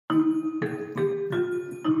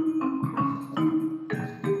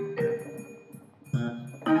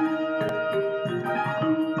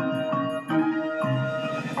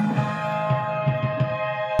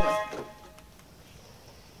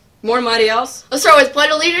More mighty else. Let's start with Pledge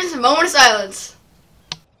of Allegiance and moment of silence.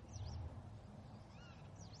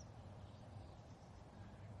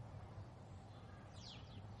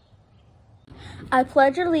 I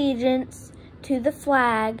pledge allegiance to the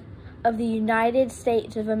flag of the United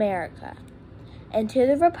States of America and to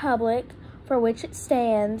the republic for which it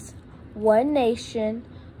stands, one nation,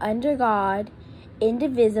 under God,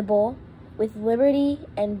 indivisible, with liberty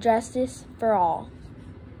and justice for all.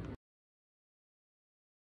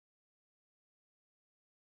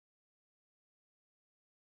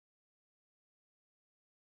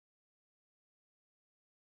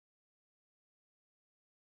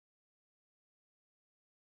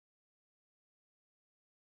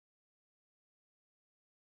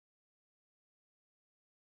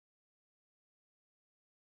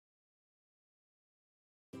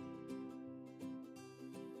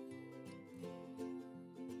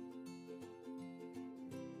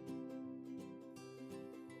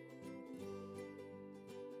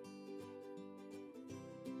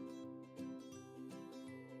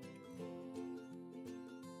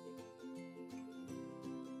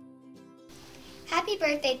 Happy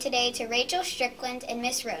birthday today to Rachel Strickland and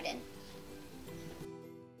Miss Roden.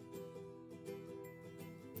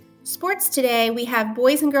 Sports today, we have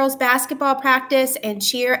boys and girls basketball practice and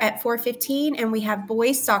cheer at 4:15, and we have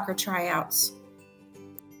boys soccer tryouts.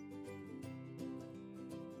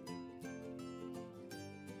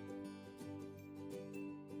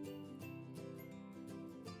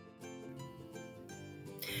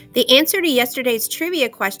 The answer to yesterday's trivia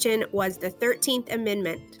question was the 13th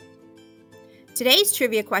Amendment. Today's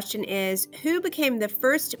trivia question is, who became the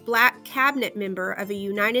first Black cabinet member of a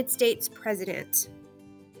United States president?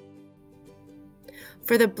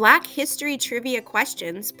 For the Black History trivia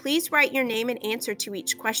questions, please write your name and answer to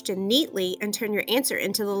each question neatly and turn your answer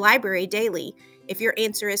into the library daily. If your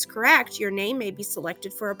answer is correct, your name may be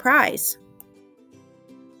selected for a prize.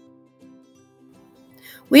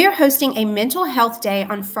 We are hosting a mental health day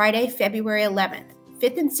on Friday, February 11th.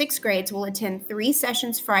 5th and 6th grades will attend 3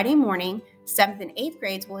 sessions Friday morning. 7th and 8th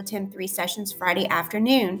grades will attend 3 sessions Friday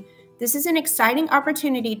afternoon. This is an exciting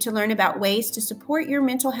opportunity to learn about ways to support your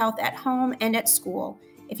mental health at home and at school.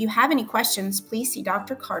 If you have any questions, please see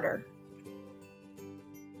Dr. Carter.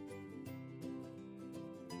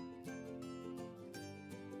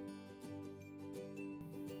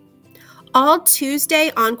 All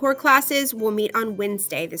Tuesday Encore classes will meet on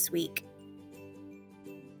Wednesday this week.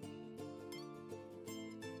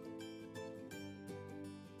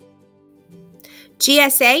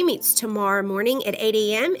 GSA meets tomorrow morning at 8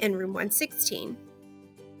 a.m. in room 116.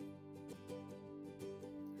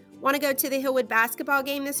 Want to go to the Hillwood basketball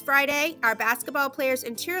game this Friday? Our basketball players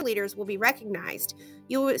and cheerleaders will be recognized.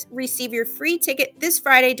 You will receive your free ticket this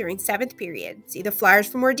Friday during 7th period. See the flyers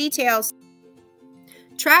for more details.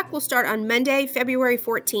 Track will start on Monday, February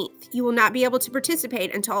 14th. You will not be able to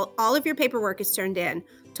participate until all of your paperwork is turned in.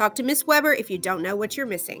 Talk to Ms. Weber if you don't know what you're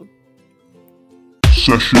missing.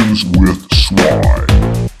 Sessions with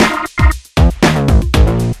SWI.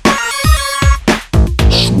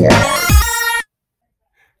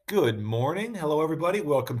 Good morning. Hello, everybody.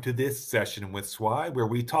 Welcome to this session with SWI, where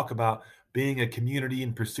we talk about being a community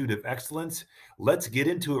in pursuit of excellence. Let's get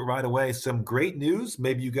into it right away. Some great news.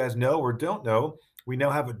 Maybe you guys know or don't know. We now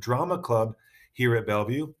have a drama club here at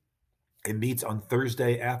Bellevue. It meets on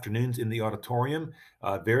Thursday afternoons in the auditorium.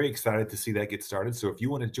 Very excited to see that get started. So if you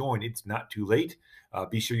want to join, it's not too late.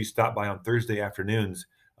 Be sure you stop by on Thursday afternoons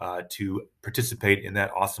to participate in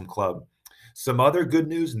that awesome club. Some other good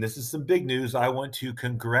news, and this is some big news. I want to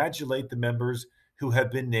congratulate the members who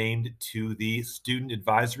have been named to the Student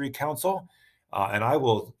Advisory Council. And I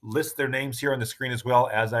will list their names here on the screen as well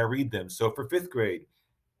as I read them. So for 5th grade,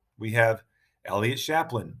 we have Elliot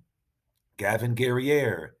Chaplin, Gavin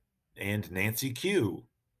Guerriere, and Nancy Q.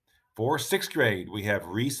 For 6th grade, we have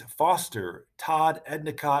Reese Foster, Todd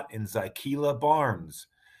Ednicott, and Zykeela Barnes.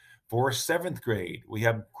 For 7th grade, we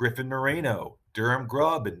have Griffin Moreno, Durham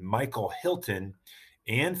Grubb, and Michael Hilton.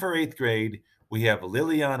 And for 8th grade, we have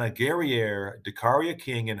Liliana Guerriere, Dakaria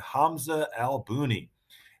King, and Hamza Al-Bouni.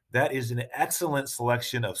 That is an excellent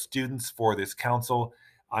selection of students for this council.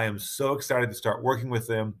 I am so excited to start working with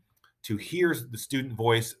them, to hear the student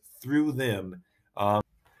voice through them,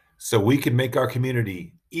 so we can make our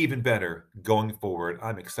community even better going forward.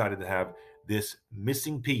 I'm excited to have this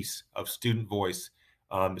missing piece of student voice.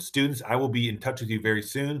 Students, I will be in touch with you very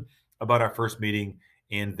soon about our first meeting,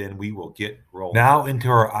 and then we will get rolling. Now into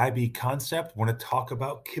our IB concept, I want to talk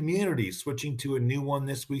about communities, switching to a new one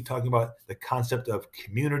this week, talking about the concept of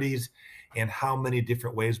communities and how many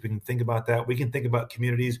different ways we can think about that. We can think about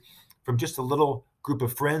communities from just a little group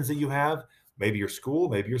of friends that you have, maybe your school,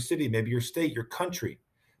 maybe your city, maybe your state, your country.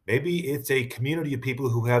 Maybe it's a community of people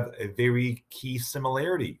who have a very key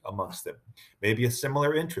similarity amongst them, maybe a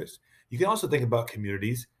similar interest. You can also think about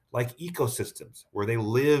communities like ecosystems, where they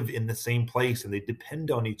live in the same place and they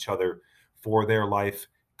depend on each other for their life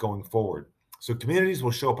going forward. So communities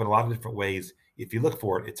will show up in a lot of different ways. If you look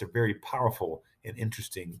for it, it's a very powerful and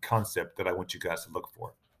interesting concept that I want you guys to look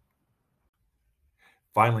for.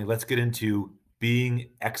 Finally, let's get into being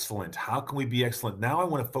excellent. How can we be excellent? Now I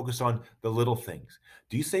want to focus on the little things.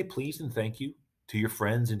 Do you say please and thank you to your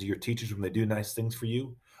friends and to your teachers when they do nice things for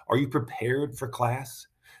you? Are you prepared for class?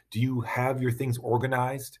 Do you have your things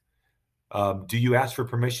organized? Do you ask for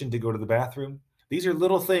permission to go to the bathroom? These are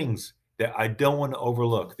little things that I don't want to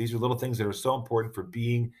overlook. These are little things that are so important for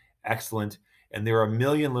being excellent. And there are a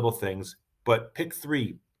million little things, but pick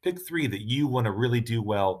three that you want to really do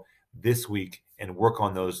well this week and work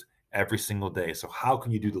on those every single day. So how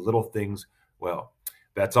can you do the little things well?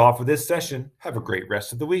 That's all for this session. Have a great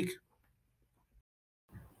rest of the week.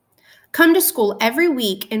 Come to school every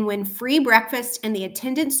week and win free breakfast and the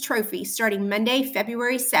attendance trophy starting Monday,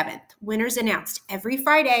 February 7th. Winners announced every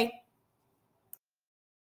Friday.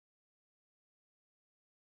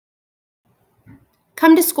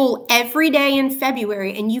 Come to school every day in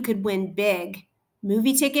February and you could win big.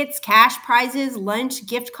 Movie tickets, cash prizes, lunch,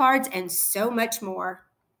 gift cards, and so much more.